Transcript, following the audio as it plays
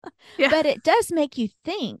Yeah, But it does make you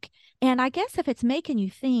think. And I guess if it's making you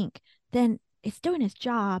think, then it's doing its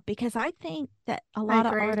job because I think that a I lot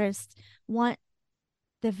of agree. artists want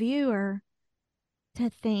the viewer to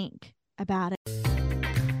think about it.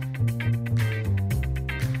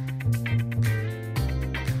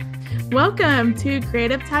 Welcome to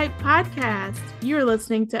Creative Type Podcast. You're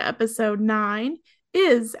listening to episode 9.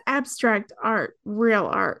 Is abstract art real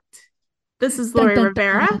art? This is Dun Lori dun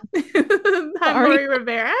Rivera. dun. I'm Sorry. Lori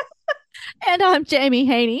Rivera, And I'm Jamie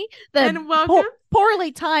Haney, the and welcome.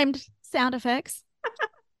 poorly timed sound effects.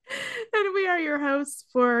 And we are your hosts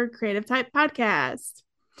for Creative Type Podcast.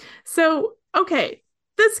 So, okay,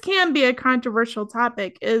 this can be a controversial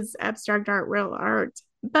topic. Is abstract art real art?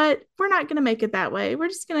 But we're not going to make it that way. We're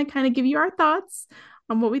just going to kind of give you our thoughts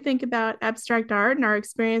on what we think about abstract art and our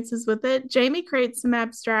experiences with it. Jamie creates some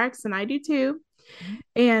abstracts, and I do too.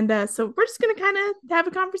 And so we're just going to kind of have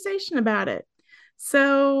a conversation about it.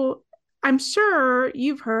 So I'm sure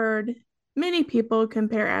you've heard many people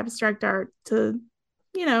compare abstract art to,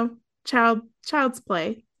 you know, child's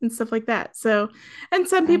play and stuff like that. So, and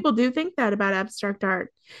some Right. people do think that about abstract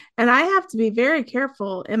art. And I have to be very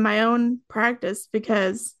careful in my own practice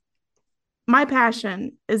because my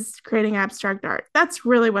passion is creating abstract art. That's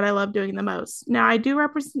really what I love doing the most. Now I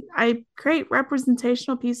create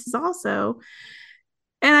representational pieces also,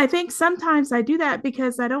 and I think sometimes I do that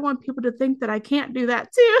because I don't want people to think that I can't do that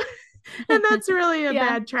too. And that's really a Yeah.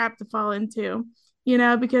 bad trap to fall into,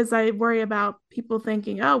 because I worry about people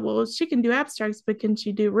thinking, oh, well, she can do abstracts, but can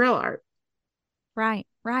she do real art? Right.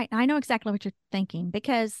 Right. I know exactly what you're thinking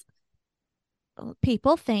because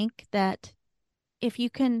people think that if you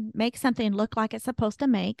can make something look like it's supposed to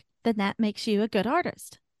make, then that makes you a good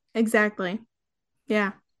artist. Exactly.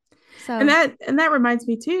 Yeah. And So, that reminds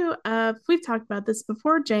me too of, we've talked about this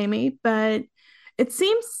before, Jamie, but it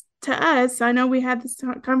seems to us, I know we had this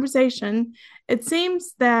conversation, it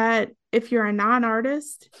seems that if you're a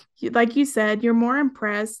non-artist, like you said, you're more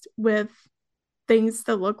impressed with things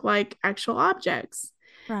that look like actual objects.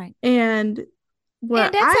 right. And And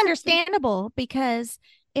what that's I have, understandable because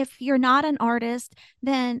if you're not an artist,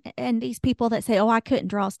 then, and these people that say, oh, I couldn't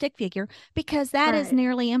draw a stick figure, because that is right.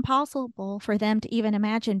 nearly impossible for them to even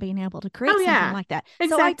imagine being able to Oh create something yeah, like that.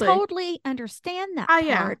 So I exactly. totally understand that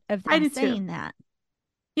Yeah, part of I them do too. saying that.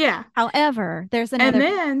 Yeah. However, there's And another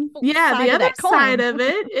then, yeah, the side of other that side coin. of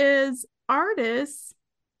it is artists,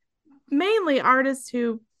 mainly artists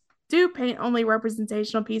who do paint only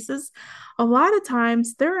representational pieces. A lot of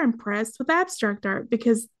times they're impressed with abstract art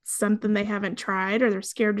because something they haven't tried, or they're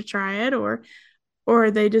scared to try it, or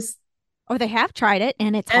they just, Or they have tried it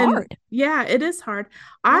and it's and hard. yeah, it is hard.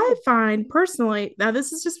 Yeah. I find personally, now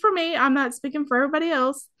this is just for me, I'm not speaking for everybody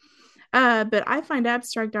else, but I find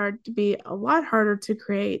abstract art to be a lot harder to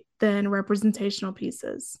create than representational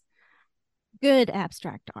pieces. Good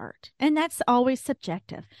abstract art. And that's always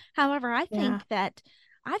subjective. However, Yeah.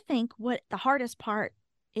 I think what the hardest part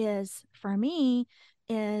is for me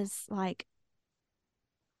is like,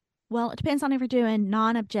 well, it depends on if you're doing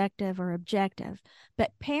non objective or objective,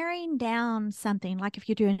 but paring down something like if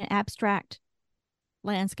you're doing an abstract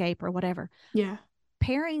landscape or whatever, Yeah.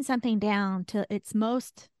 paring something down to its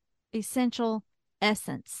most essential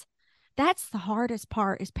essence. That's the hardest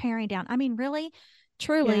part is paring down. I mean, really,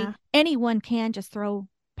 truly, Yeah. anyone can just throw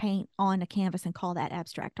paint on a canvas and call that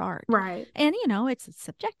abstract art. Right. And, it's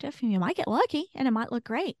subjective. You might get lucky and it might look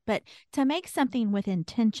great, but to make something with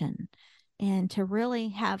intention and to really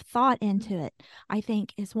have thought into it, I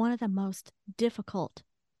think is one of the most difficult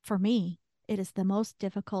for me. It is the most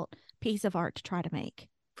difficult piece of art to try to make.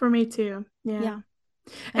 For me too. Yeah. Yeah.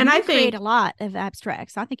 And And I you create think, a lot of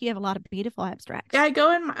abstracts. I think you have a lot of beautiful yeah, abstracts. I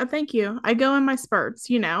go in my, thank you. I go in my spurts,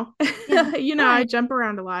 Yeah. I Right. jump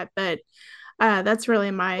around a lot, but that's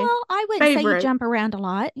really my Well, I wouldn't say you favorite. jump around a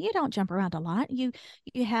lot. You don't jump around a lot. You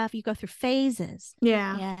go through phases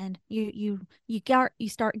Yeah. and you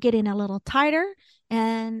start getting a little tighter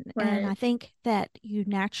and Right. I think that you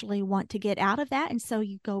naturally want to get out of that and so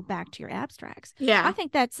you go back to your abstracts. Yeah. I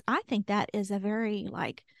think that is a very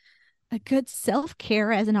like a good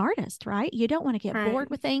self-care as an artist, right? You don't want to get Right. bored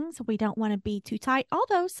with things. We don't want to be too tight.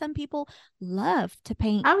 Although some people love to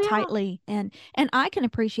paint Oh yeah. tightly and I can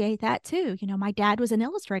appreciate that too. My dad was an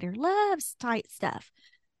illustrator, loves tight stuff.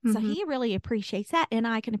 So Hmm. he really appreciates that and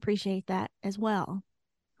I can appreciate that as well.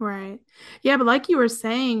 Right. Yeah, but like you were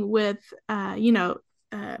saying with uh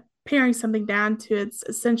paring something down to its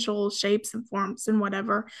essential shapes and forms and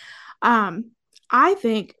whatever. Um, I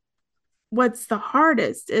think what's the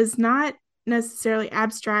hardest is not necessarily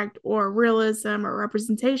abstract or realism or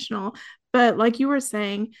representational, but like you were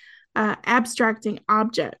saying, abstracting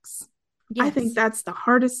objects. I think Yes. that's the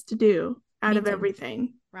hardest to do out Me of too.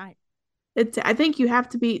 everything. Right. I think you have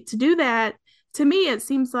to be to do that. To me, it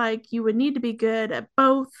seems like you would need to be good at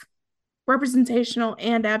both representational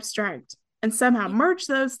and abstract and somehow Yeah. merge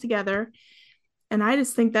those together. And I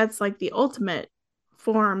just think that's like the ultimate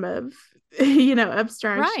form of, Right.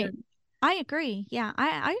 abstraction. I agree. Yeah,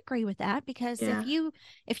 I agree with that because Yeah.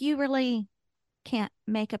 if you really can't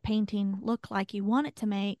make a painting look like you want it to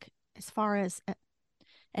make as far as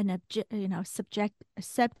an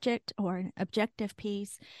subject or an objective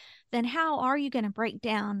piece, then how are you going to break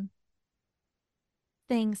down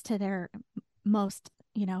things to their most,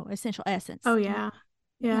 essential essence? Oh, And yeah. I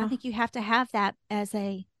Yeah. think you have to have that as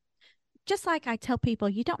a just like I tell people,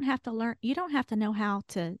 you don't have to know how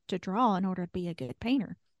to draw in order to be a good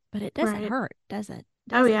painter, but it doesn't Right. hurt, does it?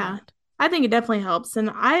 Oh, Doesn't yeah. hurt. I think it definitely helps.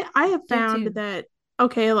 And I have Do found too. that,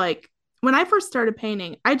 okay, like when I first started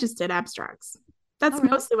painting, I just did abstracts. Oh, That's really?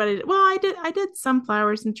 mostly what I did. Well, I did some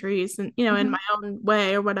flowers and trees and, in Mm-hmm. my own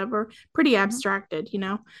way or whatever, pretty Mm-hmm. abstracted.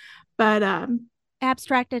 But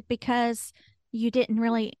Abstracted because you didn't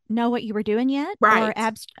really know what you were doing yet, or right.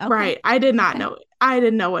 okay, Right. I did not okay. know. I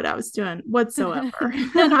didn't know what I was doing whatsoever.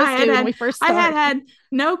 None of us I had do when had we first I had start. had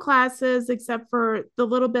no classes except for the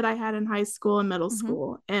little bit I had in high school and middle Mm-hmm.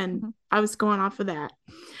 school, and Mm-hmm. I was going off of that.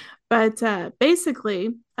 But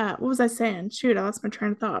basically, what was I saying? Shoot, I lost my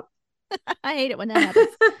train of thought. I hate it when that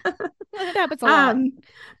happens. It happens a lot. um,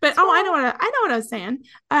 but oh, Squirrel. I know what I was saying.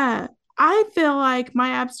 I feel like my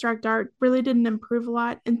abstract art really didn't improve a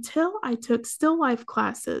lot until I took still life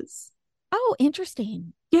classes. Oh,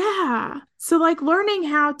 interesting. Yeah. So like learning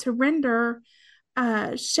how to render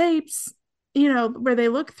shapes, where they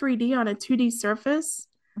look 3D on a 2D surface,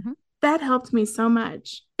 Mm-hmm. that helped me so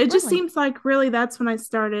much. It just Really? seems like really that's when I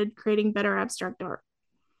started creating better abstract art.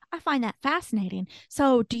 I find that fascinating.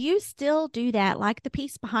 So, do you still do that, like the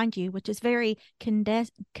piece behind you, which is very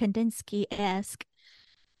Kandinsky-esque?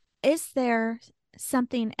 Is there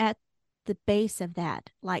something at the base of that?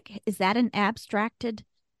 Like, is that an abstracted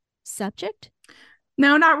subject?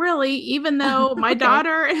 No, not really, even though my Okay.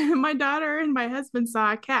 daughter my daughter and my husband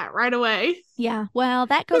saw a cat right away. Yeah. Well,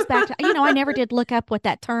 that goes back to, I never did look up what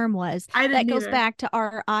that term was. I That didn't goes either. back to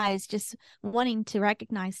our eyes just wanting to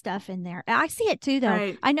recognize stuff in there. I see it too, though.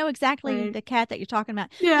 Right. I know exactly Right. the cat that you're talking about.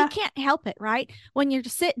 You Yeah. can't help it, right? When you're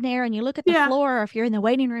just sitting there and you look at the Yeah. floor, or if you're in the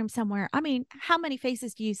waiting room somewhere, I mean, how many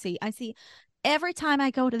faces do you see? I see every time I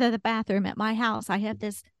go to the bathroom at my house, I have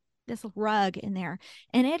this rug in there,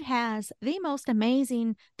 and it has the most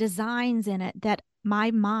amazing designs in it that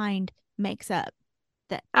my mind makes up.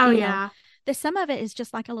 That Oh yeah. the some of it is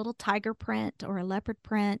just like a little tiger print or a leopard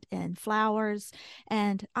print and flowers,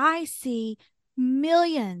 and I see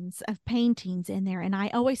millions of paintings in there, and I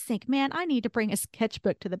always think, man, I need to bring a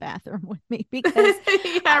sketchbook to the bathroom with me because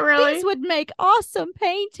Yeah, these really. would make awesome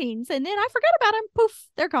paintings, and then I forgot about them. Poof,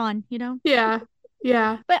 they're gone. Yeah.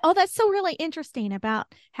 Yeah. But oh, that's so really interesting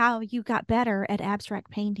about how you got better at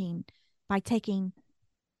abstract painting by taking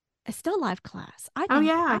a still life class. Oh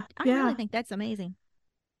yeah. I really Yeah. think that's amazing.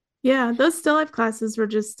 Yeah. Those still life classes were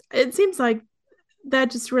just, it seems like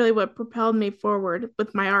that just really what propelled me forward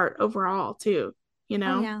with my art overall too, you Oh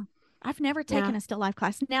know? yeah. I've never Yeah. taken a still life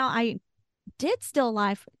class. Now I did still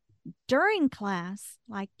life during class.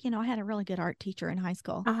 Like, I had a really good art teacher in high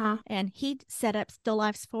school, Uh-huh. and he set up still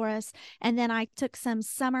lifes for us. And then I took some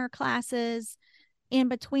summer classes in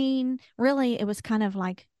between. Really, it was kind of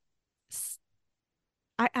like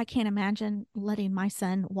I can't imagine letting my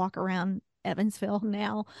son walk around Evansville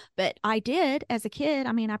now, but I did as a kid.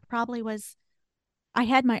 I mean, I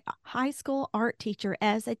had my high school art teacher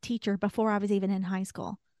as a teacher before I was even in high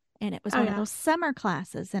school. And it was Oh one of yeah. those summer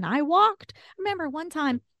classes. And I walked. I remember one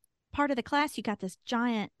time, part of the class, you got this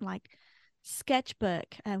giant, like,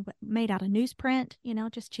 sketchbook made out of newsprint,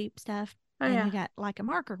 just cheap stuff. Oh And yeah. you got like a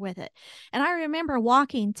marker with it. And I remember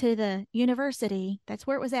walking to the university. That's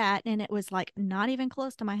where it was at. And it was like not even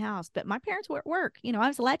close to my house, but my parents were at work. I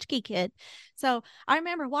was a latchkey kid. So I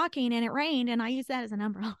remember walking and it rained and I used that as an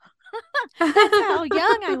umbrella. That's how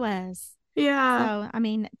young I was. Yeah. So, I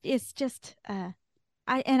mean, it's just,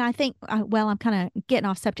 I think, well, I'm kind of getting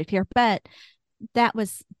off subject here, but that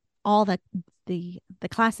was all the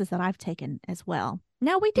classes that I've taken as well.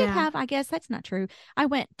 Now we did Yeah. have, I guess that's not true. I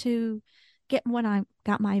went to get when I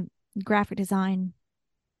got my graphic design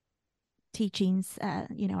teachings. I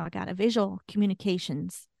got a visual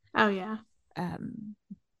communications Oh yeah. um,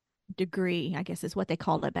 degree, I guess is what they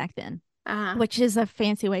called it back then, Uh-huh. which is a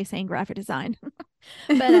fancy way of saying graphic design.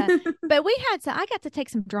 But I got to take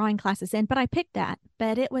some drawing classes in, but I picked that.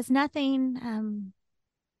 But it was nothing.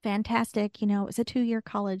 fantastic. It was a 2-year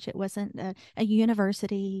college. It wasn't a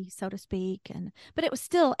university, so to speak. But it was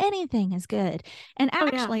still, anything is good. And Oh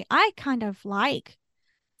yeah. actually, I kind of like,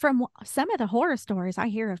 from some of the horror stories I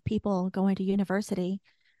hear of people going to university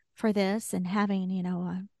for this and having,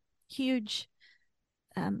 a huge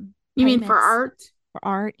You mean for payments art? for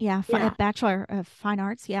art. Yeah. A Yeah. Bachelor of Fine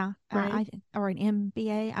Arts. Yeah. Right. Or an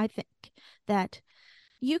MBA. I think that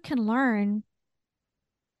you can learn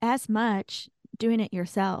as much doing it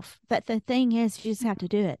yourself. But the thing is, you just have to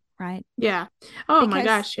do it, right? Yeah. Oh my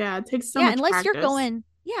Because, gosh. Yeah. It takes so yeah, much practice.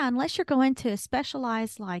 unless you're going to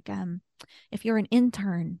specialize, like, if you're an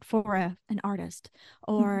intern for an artist,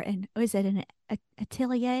 or Mhm. is it an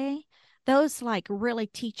atelier? Those like really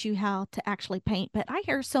teach you how to actually paint. But I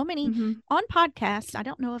hear so many Mhm. on podcasts. I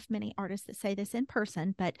don't know of many artists that say this in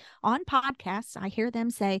person, but on podcasts, I hear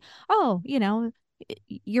them say, oh,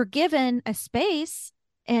 you're given a space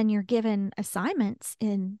and you're given assignments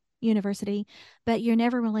in university, but you're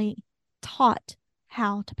never really taught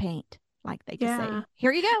how to paint. Like, they just Yeah. say,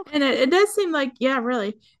 here you go. And it does seem like, yeah,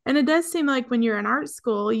 really. And it does seem like when you're in art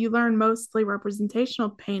school, you learn mostly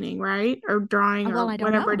representational painting, right? Or drawing or Well, I don't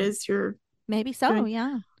whatever it know. is you're Maybe so. doing.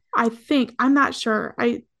 Yeah. I think, I'm not sure.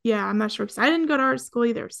 I'm not sure because I didn't go to art school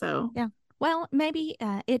either. So, Yeah. Well, maybe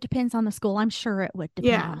it depends on the school. I'm sure it would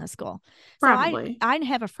depend yeah, on the school. So probably. I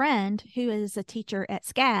have a friend who is a teacher at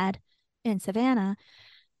SCAD in Savannah,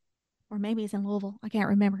 or maybe he's in Louisville. I can't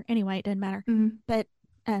remember. Anyway, it doesn't matter. Mhm. But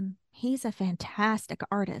he's a fantastic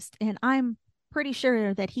artist, and I'm pretty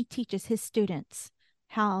sure that he teaches his students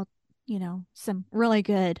how, some really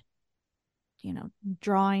good,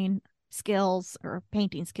 drawing skills or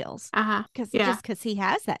painting skills, Uh-huh. because Yeah, he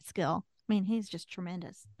has that skill. I mean, he's just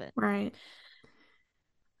tremendous. But right.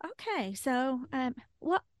 okay, so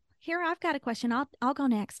well, here I've got a question. I'll go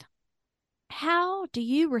next. How do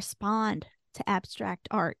you respond to abstract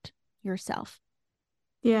art yourself?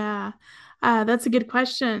 Yeah. That's a good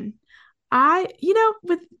question.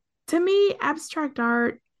 With to me, abstract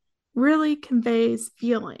art really conveys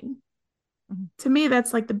feeling. Mhm. To me,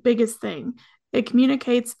 that's like the biggest thing. It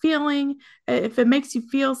communicates feeling. If it makes you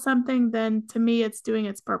feel something, then to me, it's doing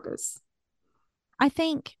its purpose. I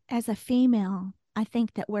think as a female, I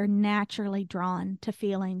think that we're naturally drawn to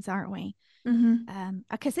feelings, aren't we? Hmm.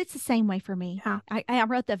 Because it's the same way for me. Yeah. I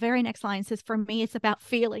wrote the very next line, says, for me, it's about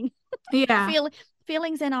feeling, Yeah. feel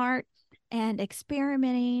feelings in art, and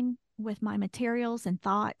experimenting with my materials and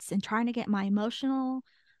thoughts, and trying to get my emotional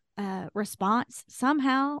response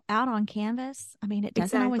somehow out on canvas. I mean, it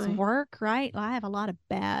doesn't always Exactly. work, right? I have a lot of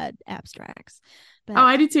bad abstracts, Oh, but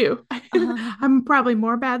I do too. uh, I'm probably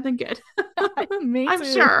more bad than good. me I'm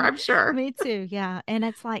too. sure. I'm sure. Me too. Yeah. And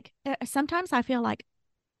it's like, sometimes I feel like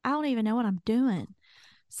I don't even know what I'm doing.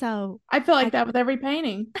 So I feel like I that with every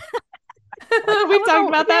painting. like, I We've don't talked know.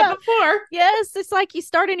 about that Yeah. before. Yes. It's like you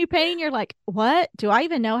start a new painting. You're like, what do I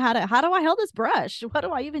even know how do I hold this brush? What do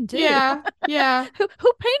I even do? Yeah. Yeah.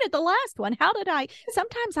 Who painted the last one? How did I?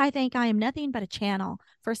 Sometimes I think I am nothing but a channel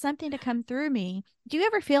for something to come through me. Do you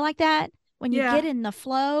ever feel like that when you Yeah. get in the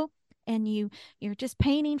flow and you're just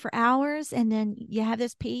painting for hours, and then you have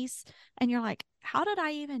this piece and you're like, how did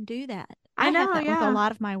I even do that? I I have know. that with a Yeah.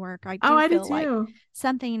 lot of my work. I Oh, do I do feel like too.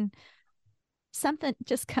 something something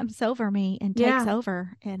just comes over me and takes Yeah.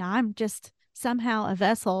 over, and I'm just somehow a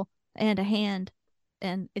vessel and a hand,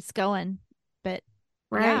 and it's going. But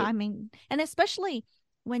yeah, I Right. mean, and especially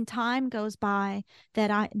when time goes by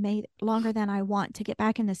that I made longer than I want to get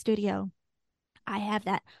back in the studio, I have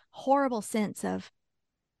that horrible sense of,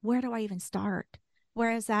 where do I even start?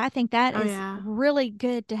 Whereas I think that Oh, is yeah. really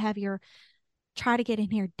good to have your try to get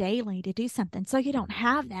in here daily to do something so you don't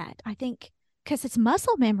have that. I think because it's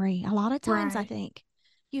muscle memory a lot of times. I Right. think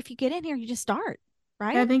if you get in here, you just start, Yeah,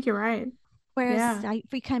 I right? think you're right. Whereas Yeah.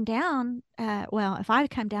 if we come down, well, if I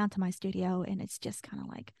come down to my studio and it's just kind of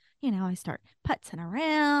like, I start putzing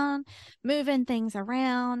around, moving things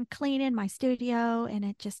around, cleaning my studio, and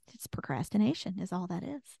it's procrastination is all that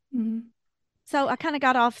is. Mhm. So I kind of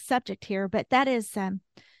got off subject here, but that's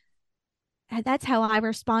how I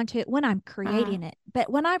respond to it when I'm Uh, creating it.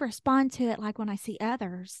 But when I respond to it, like when I see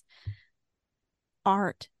others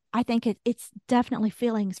art, I think it's definitely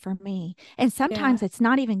feelings for me. And yeah. sometimes it's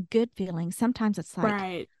not even good feelings. Sometimes it's like,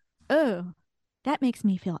 Right. oh, that makes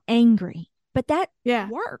me feel angry. But that Yeah.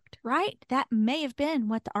 worked, right? That may have been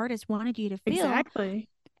what the artist wanted you to feel. Exactly.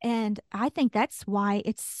 And I think that's why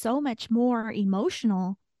it's so much more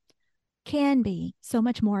emotional, can be so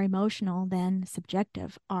much more emotional than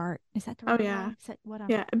subjective art. Is that the Oh, right yeah. word? Is that what I'm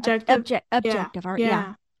Yeah. Objective. Yeah. objective art? Yeah.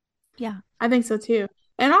 Yeah. Yeah. I think so too.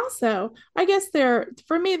 And also, I guess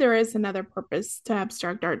for me, there is another purpose to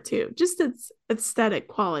abstract art too, just its aesthetic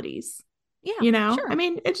qualities. Yeah, You know, I sure.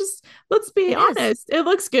 mean, it just, let's be It is. honest, it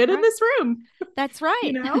looks good in Right. this room, That's you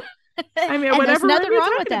right. know? I mean, And there's whatever room nothing you're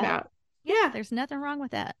wrong with talking that. about. Yeah, Yeah, there's nothing wrong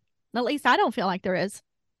with that. At least I don't feel like there is.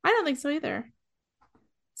 I don't think so either.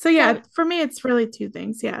 So, So, yeah, for me, it's really two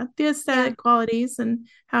things. Yeah, the yeah, aesthetic qualities and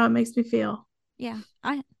how it makes me feel. yeah.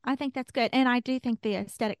 I think that's good. And I do think the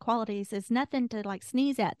aesthetic qualities is nothing to like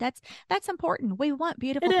sneeze at. That's important. We want It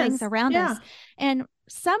beautiful things is. around us. Yeah. And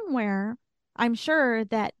somewhere I'm sure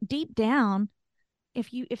that deep down,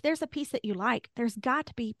 if there's a piece that you like, there's got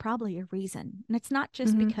to be probably a reason. And it's not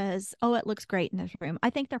just Hmm. because, oh, it looks great in this room. I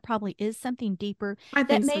think there probably is something deeper I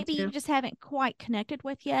that think so maybe you too. just haven't quite connected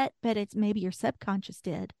with yet, but it's maybe your subconscious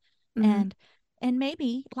did. Hmm. And and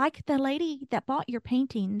maybe like the lady that bought your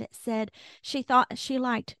painting that said she thought she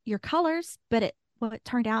liked your colors, but it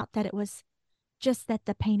turned out that it was just that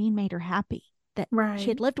the painting made her happy. That she Right.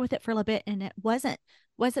 had lived with it for a little bit and it was it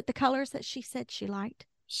the colors that she said she liked?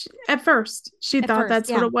 At first, she At thought first, that's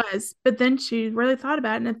what yeah. it was, but then she really thought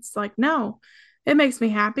about it, and it's like, no, it makes me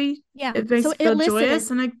happy. Yeah. It So makes me it feel elicited,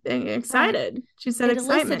 joyous and right. excited. She said It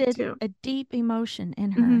excitement elicited too. a deep emotion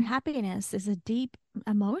in her. Hmm. Happiness is a deep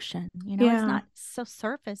emotion. It's Yeah. not so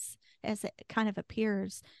surface as it kind of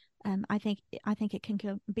appears. I think it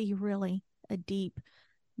can be really a deep,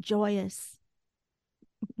 joyous,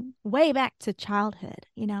 way back to childhood,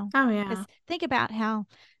 Oh yeah. Because think about how,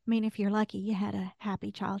 I mean, if you're lucky, you had a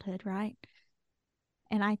happy childhood, right?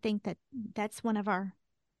 And I think that that's one of our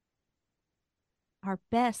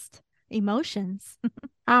best emotions.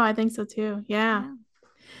 Oh, I think so too. Yeah.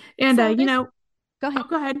 Yeah. And So this, go oh, ahead.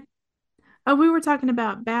 go ahead. Oh, we were talking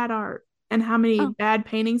about bad art and how many Oh, bad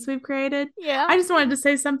paintings we've created. yeah. I just wanted Yeah. to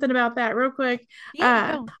say something about that real quick.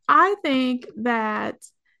 Yeah. Go. I think that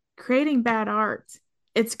creating bad art,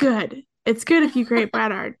 it's good. It's good if you create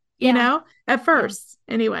bad art, Yeah. at Yeah. first,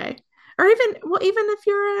 anyway. Or even, well, even if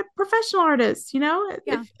you're a professional artist, Yeah.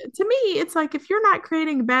 if to me, it's like if you're not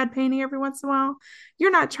creating a bad painting every once in a while,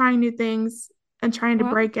 you're not trying new things and trying to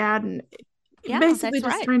Well, break out and yeah, basically that's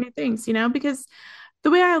just right. try new things, because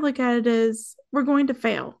the way I look at it is we're going to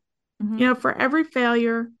fail. Hmm. For every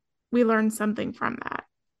failure, we learn something from that,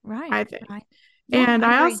 Right. I think. Right. Yeah, And I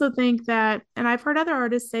I agree. also think that, and I've heard other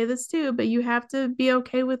artists say this too, but you have to be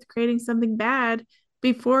okay with creating something bad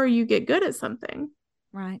before you get good at something.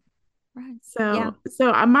 Right. Right. Yeah.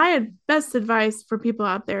 So my best advice for people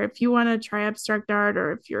out there, if you want to try abstract art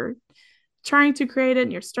or if you're trying to create it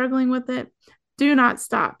and you're struggling with it, do not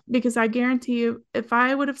stop because I guarantee you, if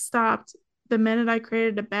I would have stopped the minute I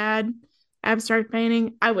created a bad abstract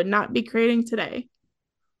painting, I would not be creating today.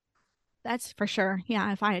 That's for sure.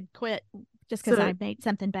 Yeah. If I had quit just because So, I made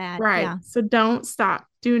something bad. right. Yeah. So don't stop.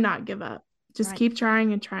 Do not give up. Just Right. keep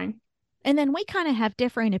trying and trying. And then we kind of have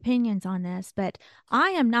differing opinions on this, but I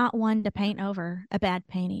am not one to paint over a bad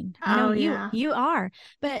painting. I know Oh, you yeah. you are,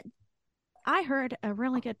 but I heard a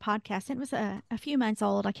really good podcast. It was a few months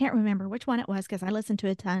old. I can't remember which one it was because I listened to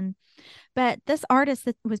a ton. But this artist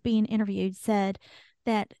that was being interviewed said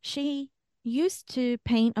that she used to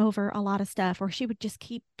paint over a lot of stuff, or she would just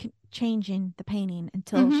keep changing the painting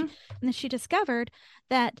Mm-hmm. and then she discovered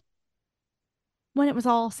that when it was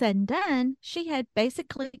all said and done, she had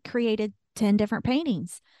basically created 10 different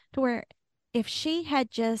paintings to where if she had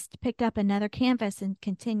just picked up another canvas and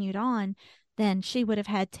continued on, then she would have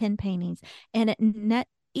had 10 paintings. And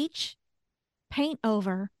each paint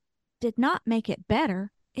over did not make it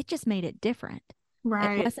better, it just made it different. It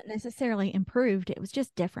Right. wasn't necessarily improved, it was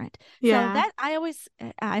just different. So Yeah. that I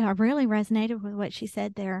really resonated with what she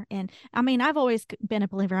said there. And I mean, I've always been a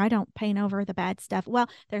believer. I don't paint over the bad stuff. Well,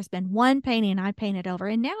 there's been one painting I painted over,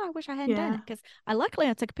 and now I wish I hadn't done Yeah. it because I luckily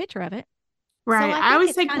I took a picture of it. So Right. I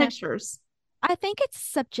always take pictures. I think it's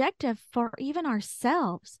subjective for even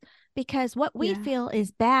ourselves because what we Yeah. feel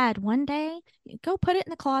is bad one day, you go put it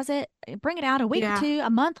in the closet, bring it out a week or Yeah. two,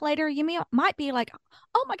 a month later, might be like,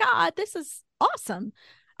 oh my God, this is awesome.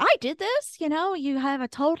 I did this. You have a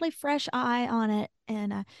totally fresh eye on it,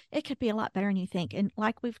 and it could be a lot better than you think. And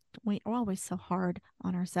like we're always so hard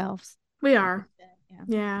on ourselves. We Like we are. said, yeah.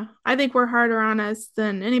 Yeah. I think we're harder on us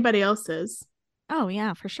than anybody else is. Oh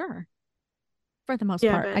yeah, for sure. For the most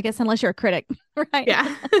Yeah, part, I but guess, unless you're a critic, right?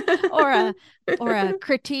 yeah. or a or a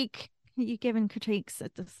critique. You giving critiques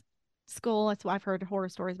at this school. That's why I've heard horror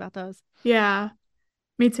stories about those. Yeah.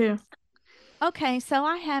 Me too. Okay, so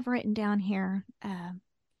I have written down here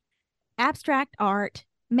abstract art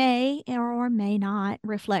may or may not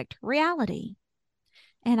reflect reality.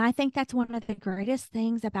 And I think that's one of the greatest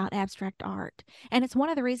things about abstract art. And it's one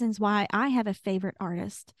of the reasons why I have a favorite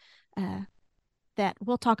artist. Uh, that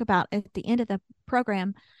we'll talk about at the end of the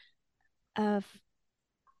program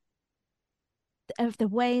of the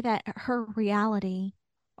way that her reality,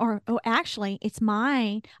 or oh, actually it's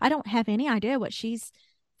mine. I don't have any idea what she's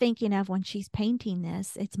thinking of when she's painting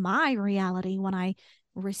this. It's my reality when I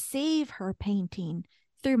receive her painting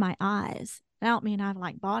through my eyes. I don't mean I've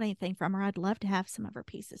like bought anything from her. I'd love to have some of her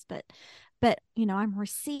pieces, but you know, I'm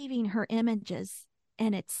receiving her images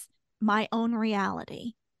and it's my own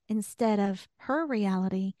reality instead of her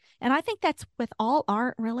reality. And I think that's with all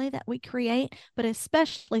art really that we create, but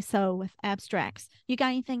especially so with abstracts. You got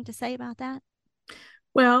anything to say about that?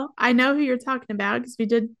 Well, I know who you're talking about because we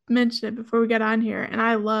did mention it before we got on here, and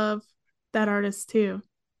I love that artist too.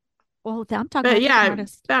 Well, I'm talking But about a different yeah,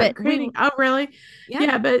 artist, about but we creating. Oh, really? yeah.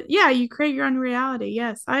 Yeah, but yeah, you create your own reality.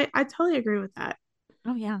 Yes, I totally agree with that.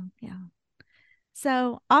 Oh yeah, yeah.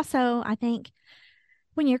 So also, I think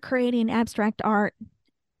when you're creating abstract art,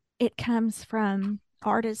 it comes from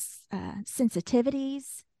artists'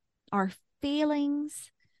 sensitivities, our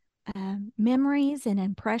feelings, memories, and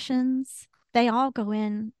impressions. They all go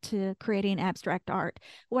into creating abstract art.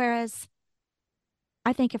 Whereas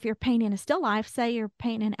I think if you're painting a still life, say you're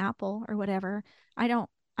painting an apple or whatever, I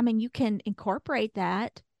mean, you can incorporate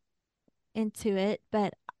that into it,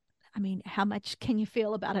 but I mean, how much can you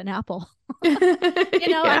feel about an apple? I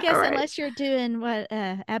Yeah, guess right. unless you're doing what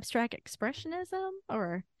abstract expressionism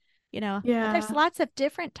or, there's Yeah. lots of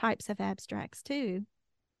different types of abstracts too,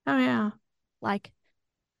 Oh, yeah. like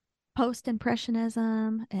post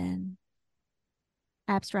impressionism and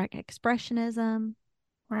abstract expressionism.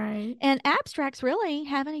 Right. And abstracts really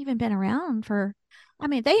haven't even been around I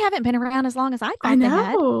mean, they haven't been around as long as I I thought they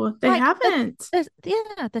had. know they Like haven't.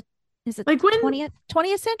 the is it Like when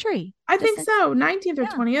 20th century? I Just think since so, 19th or yeah.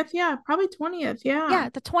 20th. Yeah, probably 20th. Yeah. Yeah,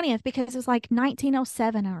 the 20th because it was like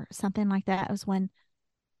 1907 or something like that is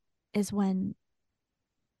when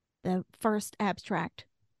the first abstract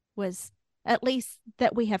was at least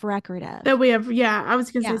that we have record of. That we have, yeah, I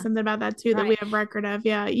was gonna say Yeah, something about that too, that we right. have record of.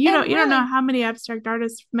 Yeah. And You don't know really, how many abstract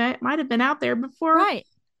artists might have been out there before, right.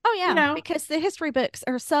 Oh you yeah, know. because the history books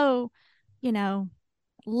are so, you know,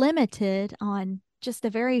 limited on just a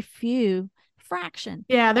very few fraction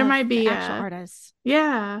Yeah, there of might the be actual artists.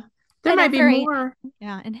 yeah. There And a might be very more.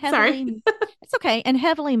 yeah, and Sorry. heavily it's okay, and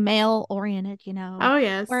heavily male oriented, Oh,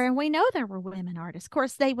 yes. where we know there were women artists. Of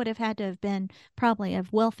course, they would have had to have been probably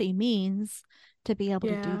of wealthy means to be able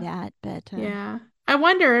to do Yeah. that, but Yeah. I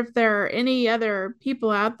wonder if there are any other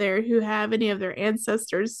people out there who have any of their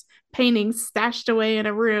ancestors' paintings stashed away in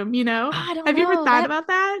a room, you know? I don't Have you ever know thought that. about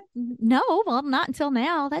that? No, well, not until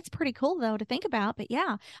now. That's pretty cool though to think about. But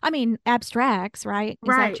yeah, I mean, abstracts, right? Is that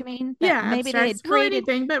what Right. you mean? That Yeah, maybe they abstracts. had Well, created.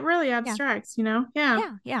 anything, but really Yeah, abstracts, you know? Yeah.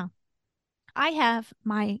 yeah, yeah. I have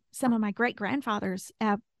some of my great grandfather's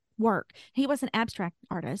work. He was an abstract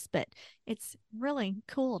artist, but it's really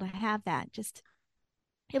cool to have that. Just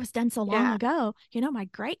it was done so long Yeah. ago. My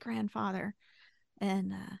great grandfather,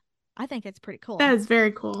 and I think it's pretty That cool. is very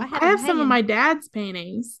I cool. have I him have some of hanging. my dad's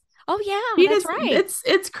paintings. Oh yeah, He that's does right.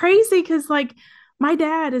 it's crazy because like my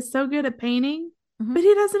dad is so good at painting, Hmm. but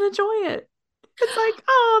he doesn't enjoy it. It's like,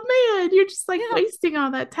 oh man, you're just like Yeah. wasting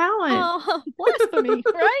all that talent. Oh, blasphemy,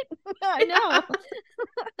 right? I know.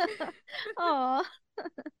 Yeah. Oh,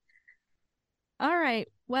 all right.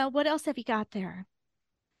 Well, what else have you got there?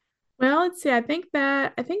 Well, let's see. I think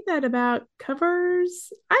that about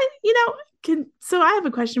covers can so I have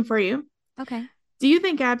a question for you. Okay. Do you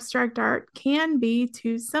think abstract art can be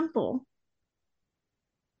too simple?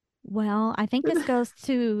 Well, I think this goes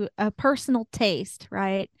to a personal taste,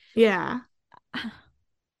 right? Yeah,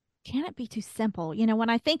 Can it be too simple? When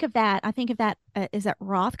I think of that, is it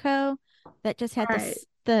Rothko that just had right.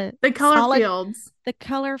 the The color solid, fields. the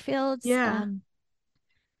color fields? Yeah.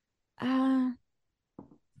 Uh,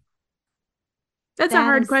 That's a that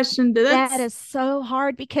hard is question. that That's is so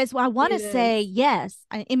hard because I want to it say is. yes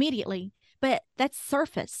immediately, but that's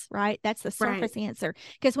surface, right? That's the Right. surface answer.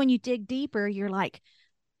 Because when you dig deeper, you're like,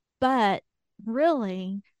 but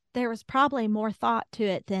really, there was probably more thought to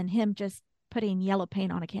it than him just putting yellow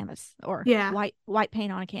paint on a canvas or Yeah. white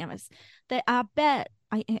paint on a canvas. That I bet,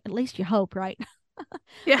 at least you hope, right?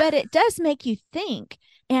 Yeah. But it does make you think,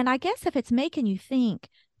 and I guess if it's making you think,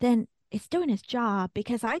 then it's doing its job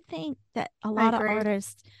because I think that a I lot of agree.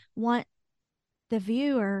 artists want the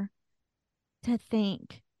viewer to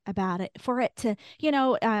think about it for it to,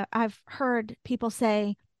 I've heard people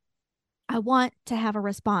say I want to have a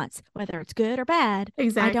response, whether it's good or bad.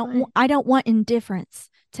 Exactly. I don't want indifference.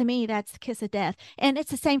 To me, that's the kiss of death. And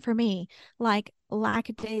it's the same for me. Like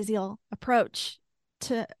lackadaisical approach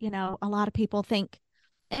to, a lot of people think,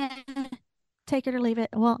 eh, take it or leave it.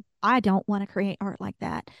 Well, I don't want to create art like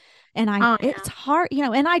that. And Oh yeah. it's hard,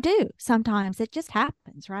 and I do sometimes. It just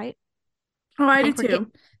happens, right? Oh, I I do think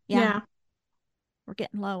too. yeah, Yeah. we're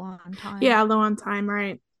getting low on time. Yeah, low on time,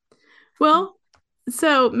 right. Well,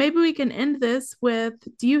 so maybe we can end this with,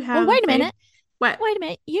 do you Well, have a wait a favorite? minute. What? Wait a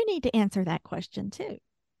minute. You need to answer that question too.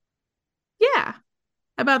 Yeah.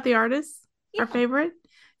 About the artist, our Yeah. favorite?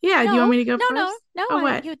 Yeah, do you want No, me to go no, no, first? no. Oh,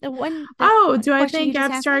 what? The Oh, do I question you think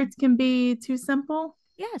just asked me? abstract can be too simple?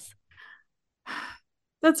 Yes.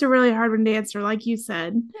 That's a really hard one to answer, like you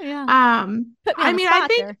said. Oh, yeah. Put me I on the mean, I spot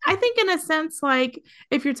think there. I think in a sense, like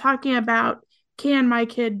if you're talking about can my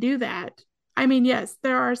kid do that? I mean, yes,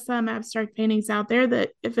 there are some abstract paintings out there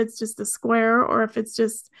that if it's just a square or if it's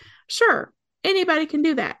just sure, anybody can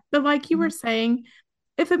do that. But like you were Mhm. saying,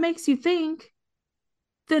 if it makes you think,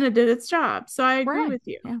 then it did its job. So I agree Right. with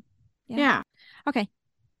you. Yeah. Yeah. Yeah. Okay.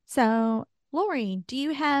 So, Lori,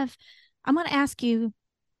 I'm going to ask you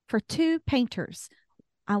for two painters.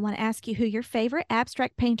 I want to ask you who your favorite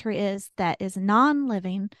abstract painter is that is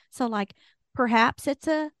non-living. So, like, perhaps it's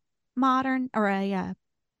a modern or a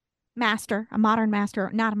master, a modern master,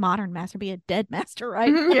 not a modern master, be a dead master,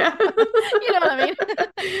 right? Yeah. You know what I mean?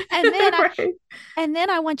 and then I Right. and then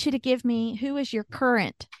I want you to give me who is your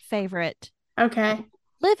current favorite Okay.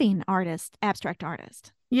 living artist, abstract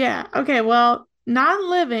artist. Yeah. Okay. Well,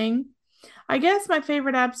 non-living, I guess my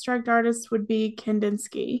favorite abstract artist would be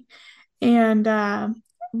Kandinsky. And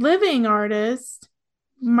living artist,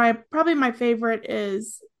 my probably my favorite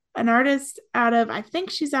is an artist out of, I think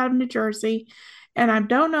she's out of New Jersey. And I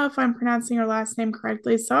don't know if I'm pronouncing her last name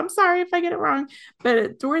correctly, so I'm sorry if I get it wrong.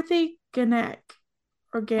 But Dorothy Ganek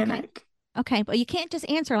or Okay. Ganek. Okay, but you can't just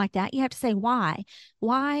answer like that. You have to say why.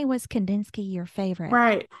 Why was Kandinsky your favorite?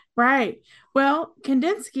 Right, right. Well,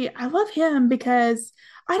 Kandinsky, I love him because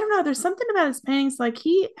I don't know, there's something about his paintings, like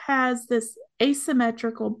he has this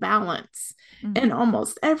asymmetrical balance Mm, in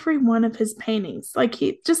almost every one of his paintings. Like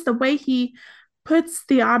he just the way he puts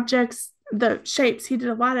the objects, the shapes, he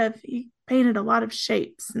painted a lot of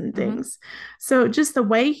shapes and hmm. things. So just the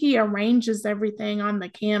way he arranges everything on the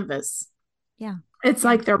canvas, Yeah. it's Yeah.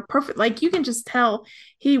 like they're perfect. Like you can just tell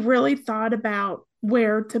he really thought about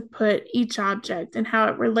where to put each object and how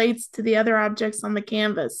it relates to the other objects on the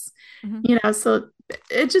canvas. Hmm. So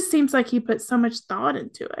it just seems like he put so much thought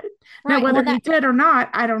into it. Now, Right. whether Well, he did or not,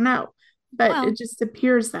 I don't know, but well, it just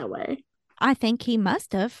appears that way. I think he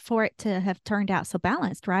must have for it to have turned out so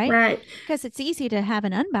balanced, right? Right. Because it's easy to have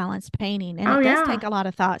an unbalanced painting and Oh, it does yeah. take a lot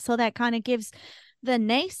of thought. So that kind of gives the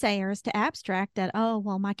naysayers to abstract that, oh,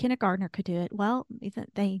 well, my kindergartner could do it. Well,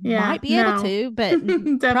 they Yeah. might be able No, to, but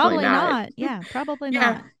definitely probably not. not. Yeah, probably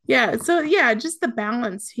Yeah. not. Yeah. So, yeah, just the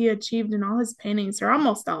balance he achieved in all his paintings, or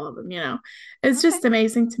almost all of them, it's Okay. just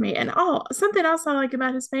amazing to me. And something else I like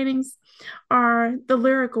about his paintings are the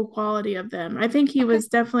lyrical quality of them. I think he Okay. was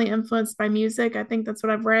definitely influenced by music. I think that's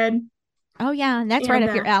what I've read. Oh, yeah. And that's right And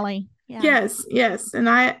up your alley. Yeah. yes, yes. And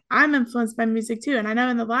I'm influenced by music too. And I know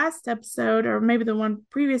in the last episode, or maybe the one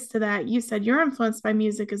previous to that, you said you're influenced by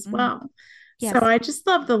music as Mhm. well. So Yes. I just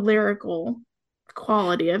love the lyrical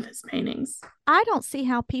quality of his paintings. I don't see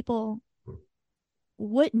how people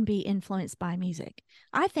wouldn't be influenced by music.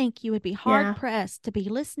 I think you would be hard Yeah. pressed to be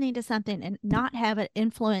listening to something and not have it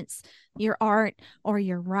influence your art or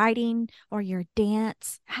your writing or your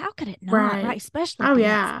dance. How could it not, right? Right. Especially Oh dance.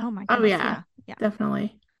 yeah. Oh my Oh goodness. yeah. Yeah. Yeah.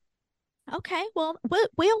 Definitely. Okay. Well,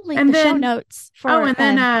 we'll link And the show then notes oh, for and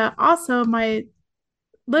then also my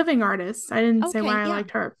living artist. I didn't say okay, why I yeah.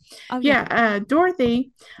 liked her. Oh yeah. Yeah,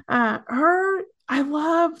 Dorothy, her I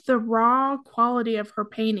love the raw quality of her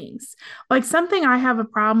paintings. Like something I have a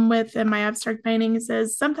problem with in my abstract paintings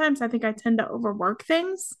is sometimes I think I tend to overwork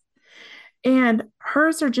things. And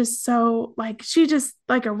hers are just so like she just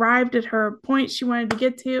like arrived at her point she wanted to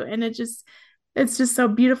get to, and it's just so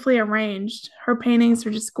beautifully arranged. Her paintings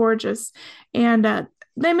are just gorgeous, and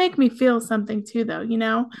they make me feel something too, though.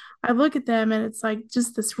 I look at them and it's like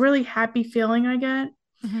just this really happy feeling I get.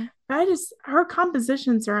 Hmm. Her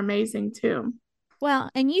compositions are amazing too. Well,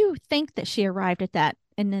 and you think that she arrived at that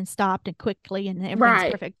and then stopped and quickly and everything's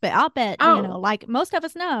Right. perfect. But I'll bet, Oh, like most of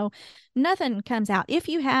us know, nothing comes out. If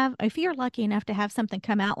you're lucky enough to have something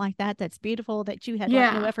come out like that, that's beautiful, that you had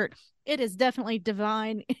like no yeah. effort, it is definitely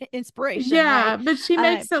divine inspiration, right? Yeah, but she Uh,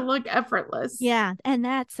 makes it look effortless. yeah. And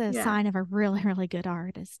that's a Yeah. sign of a really, really good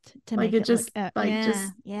artist to Like make it it look, just like yeah,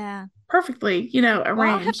 just yeah. perfectly, Well,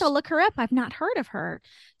 I'll have to arranged. look her up. I've not heard of her.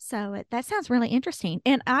 So that sounds really interesting.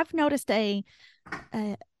 And I've noticed a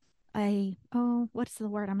oh, what's the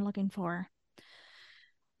word I'm looking for?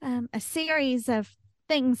 A series of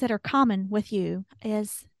things that are common with you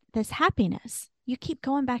is this happiness. you keep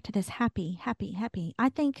going back to this happy, happy, happy. I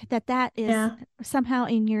think that is Yeah. somehow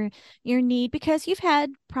in your need, because you've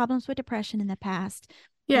had problems with depression in the past.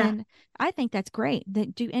 Yeah. And I think that's great,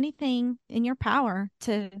 that do anything in your power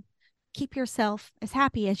to keep yourself as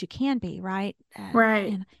happy as you can be, right?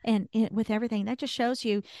 Right. And with everything, that just shows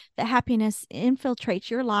you that happiness infiltrates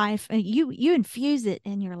your life, and you infuse it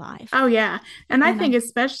in your life. Oh yeah. And I And think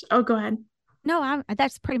especially, oh, go ahead. no,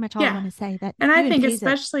 that's pretty much all I Yeah. want to say, that And I you think infuse it.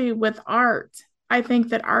 especially with art, I think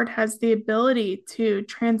that art has the ability to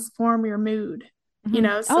transform your mood, you Mm-hmm.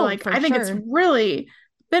 know? So Oh, like for I think it's sure. really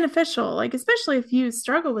beneficial, like especially if you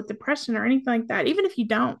struggle with depression or anything like that, even if you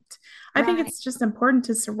don't. I think Right. it's just important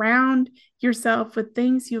to surround yourself with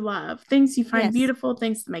things you love, things you find Yes. beautiful,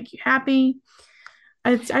 things that make you happy.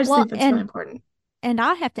 I just Well, think that's really important. and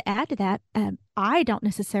I have to add to that, I don't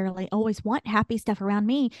necessarily always want happy stuff around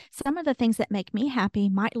me. Some of the things that make me happy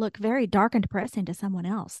might look very dark and depressing to someone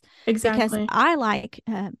else, because Exactly. I like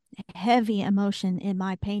heavy emotion in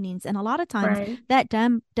my paintings. And a lot of times Right. that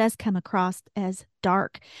does come across as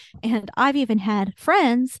dark. And I've even had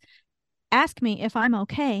friends ask me if I'm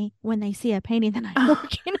okay when they see a painting that I'm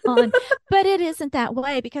working on. But it isn't that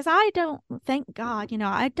way, because I don't, thank God,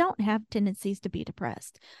 I don't have tendencies to be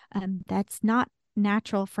depressed. That's not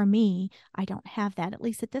natural for me. I don't have that, at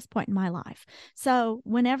least at this point in my life. So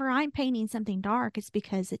whenever I'm painting something dark, it's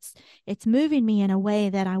because it's moving me in a way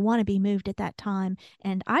that I want to be moved at that time.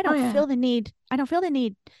 And Oh yeah. I don't feel the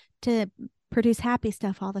need to produce happy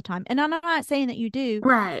stuff all the time. And I'm not saying that you do,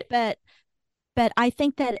 Right. but I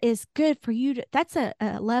think that is good for you to, that's a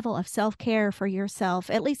level of self-care for yourself.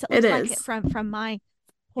 At least it It looks like it is. from my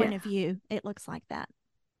point Yeah. of view. It looks like that.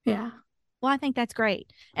 Yeah. Well, I think that's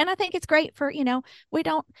great. And I think it's great for, we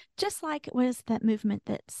don't, just like it was that movement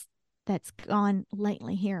that's gone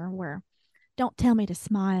lately here, where don't tell me to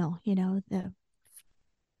smile, the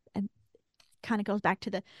and kind of goes back to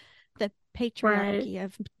the Right. patriarchy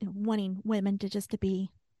of wanting women to be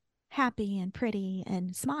happy and pretty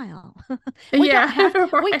and smile. Yeah.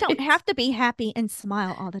 We don't Right. have to be happy and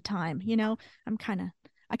smile all the time. I'm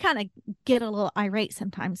I kind of get a little irate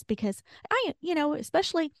sometimes, because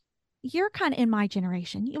especially you're kind of in my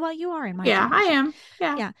generation. Well, you are in my Yeah, I generation.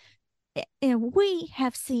 am. Yeah. Yeah. And we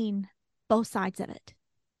have seen both sides of it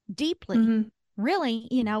deeply. Hmm. Really,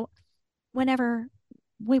 whenever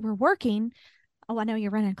we were working, oh, I know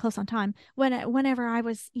you're running close on time. Whenever I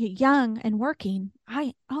was young and working,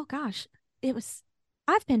 oh gosh, it was,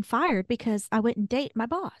 I've been fired because I wouldn't date my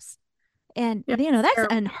boss. And, Yeah, it's that's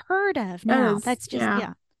terrible. unheard of That now. is, That's just, yeah.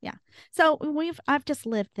 yeah, yeah. So I've just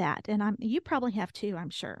lived that. And you probably have too, I'm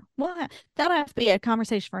sure. Well, that'll have to be a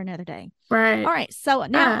conversation for another day. All Right. right. So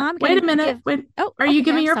now I'm Wait a going to minute. give, Wait, oh, are you okay.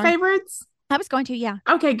 giving I'm your sorry. favorites? I was going to, yeah.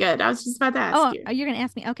 Okay, good. I was just about to ask Oh, you. you're going to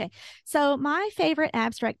ask me? Okay. So, my favorite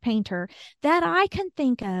abstract painter that I can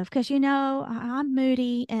think of, because I'm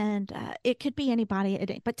moody, and it could be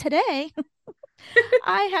anybody. But today,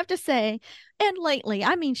 I have to say, and lately,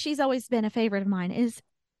 I mean, she's always been a favorite of mine, is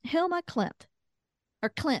Hilma Klimt, or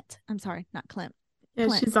Clint. I'm sorry, not Klimt. Yeah,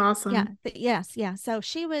 Clint. she's Yeah. awesome. Yes. Yeah. So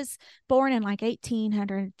she was born in like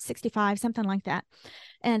 1865, something like that.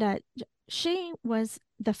 And she was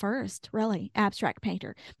the first really abstract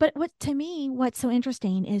painter. But what's so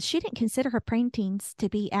interesting is she didn't consider her paintings to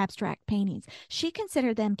be abstract paintings. She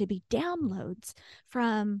considered them to be downloads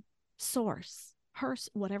from source, her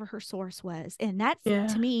whatever her source was. And that's, to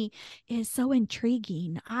Yeah, me, is so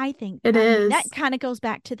intriguing. it I mean, that is. kind of goes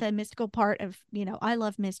back to the mystical part of, I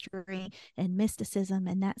love mystery and mysticism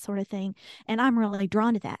and that sort of thing. And I'm really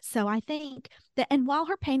drawn to that. So I think that, and while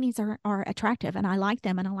her paintings are attractive and I like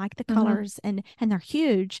them and I like the Hmm. colors, and they're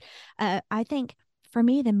huge, I think for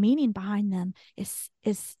me the meaning behind them is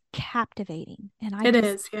captivating. And It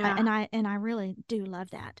is. Yeah. and I really do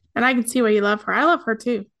love that. And I can see why you love her. I love her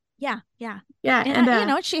too. Yeah, yeah. Yeah. And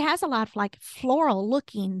And she has a lot of like floral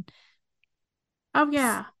looking, oh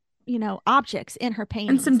yeah. objects in her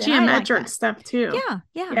And some paintings, and I like geometric that. stuff too. Yeah,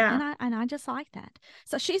 yeah, Yeah. and I just like that.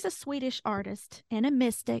 So she's a Swedish artist and a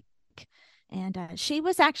mystic, and she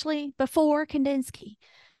was actually before Kandinsky,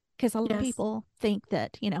 because a lot of Yes. people think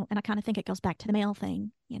that, and I kind of think it goes back to the male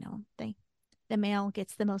thing. The male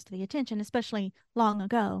gets the most of the attention, especially long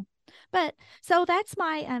ago. But so that's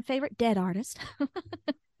my favorite dead artist,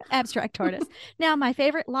 abstract artist. Now, my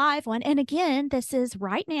favorite live one, and again, this is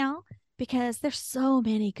right now, because there's so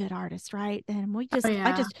many good artists, right? And Oh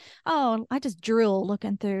yeah. I just drool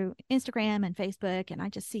looking through Instagram and Facebook, and I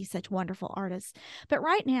just see such wonderful artists. But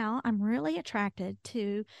right now, I'm really attracted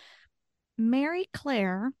to Mary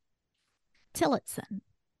Claire Tillotson.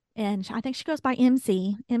 And I think she goes by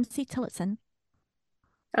MC Tillotson.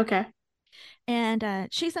 Okay. And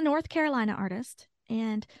she's a North Carolina artist,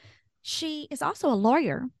 and she is also a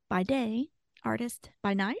lawyer by day, artist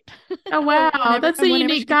by night. Oh, or wow. whenever, That's or a whenever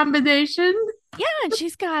she unique can. combination. Yeah, and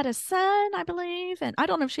she's got a son, I believe, and I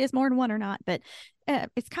don't know if she has more than one or not, but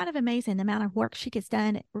it's kind of amazing the amount of work she gets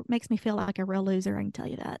done. It makes me feel like a real loser. I can tell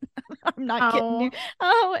you that. I'm not kidding you.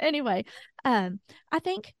 Oh, Oh, anyway, I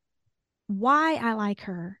think why I like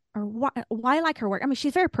her, or why I like her work. I mean,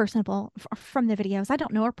 she's very personable from the videos. I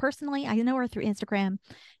don't know her personally. I know her through Instagram,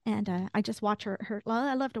 and I just watch her. Well,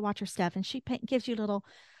 I love to watch her stuff, and she gives you little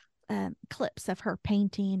clips of her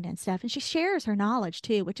painting and stuff, and she shares her knowledge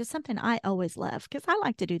too, which is something I always love because I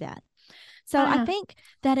like to do that. So oh I yeah. think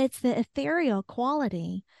that it's the ethereal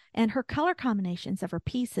quality and her color combinations of her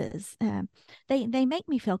pieces. They make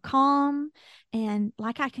me feel calm and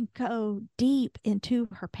like I can go deep into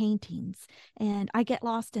her paintings and I get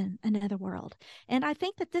lost in another world. And I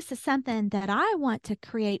think that this is something that I want to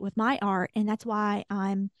create with my art, and that's why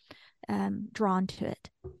I'm drawn to it.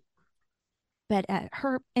 But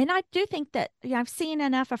her, and I do think that I've seen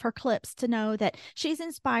enough of her clips to know that she's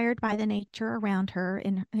inspired by the nature around her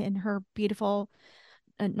in her beautiful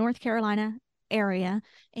North Carolina area.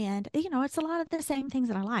 And, it's a lot of the same things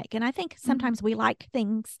that I like. And I think Mhm. sometimes we like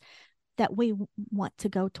things that we want to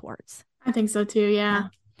go towards. I think so too. Yeah.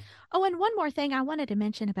 Yeah. Oh, and one more thing I wanted to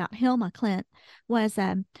mention about Hilma Clint was,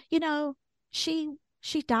 you know, she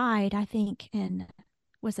died, I think, in,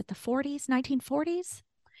 was it the 40s, 1940s?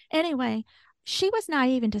 Anyway, she was not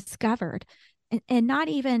even discovered and not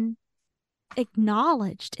even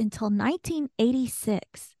acknowledged until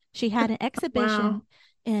 1986. She had an Wow. exhibition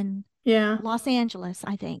in Yeah. Los Angeles,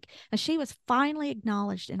 I think, and she was finally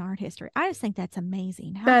acknowledged in art history. I just think that's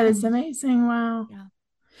amazing. How That is can, amazing. Wow.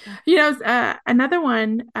 yeah, yeah. Another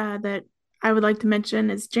one that I would like to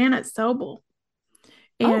mention is Janet Sobel.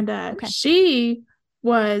 Oh, And okay. she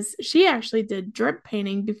actually did drip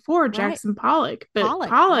painting before Right. Jackson Pollock, but Pollock,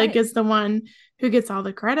 Pollock right. is the one who gets all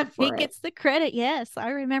the credit He for it. gets the credit. Yes. I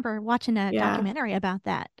remember watching a Yeah. documentary about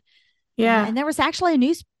that. Yeah. Yeah. And there was actually a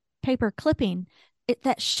newspaper clipping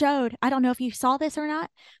that showed, I don't know if you saw this or not,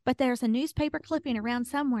 but there's a newspaper clipping around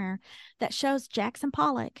somewhere that shows Jackson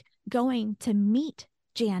Pollock going to meet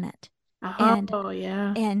Janet. And Oh,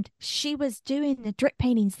 yeah. she was doing the drip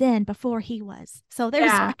paintings then before he was. So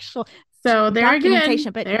there's Yeah. actual So there again,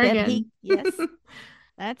 documentation, but there he, again. yes,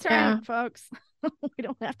 that's right, Yeah. folks. We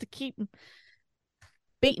don't have to keep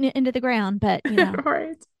beating it into the ground, but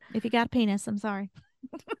Right. if you got a penis, I'm sorry.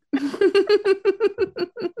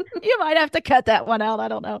 You might have to cut that one out. I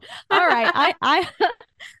don't know. All right. I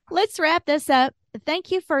let's wrap this up.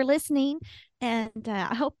 Thank you for listening. And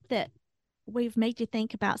I hope that we've made you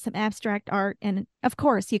think about some abstract art. And of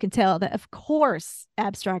course, you can tell that, of course,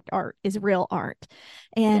 abstract art is real art.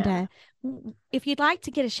 And Yeah. if you'd like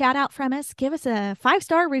to get a shout out from us, give us a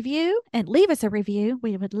 5-star review and leave us a review.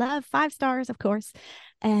 We would love 5 stars, of course.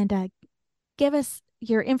 And give us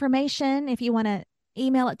your information if you want to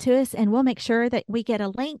email it to us, and we'll make sure that we get a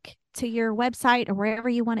link to your website or wherever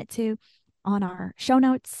you want it to on our show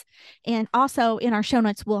notes. And also in our show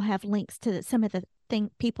notes, we'll have links to some of the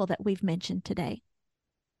people that we've mentioned today.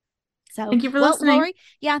 So, Thank you for well, listening. Lori,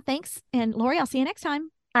 yeah, thanks. And Lori, I'll see you next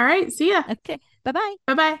time. All right. See ya. Okay. Bye bye.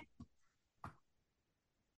 Bye bye.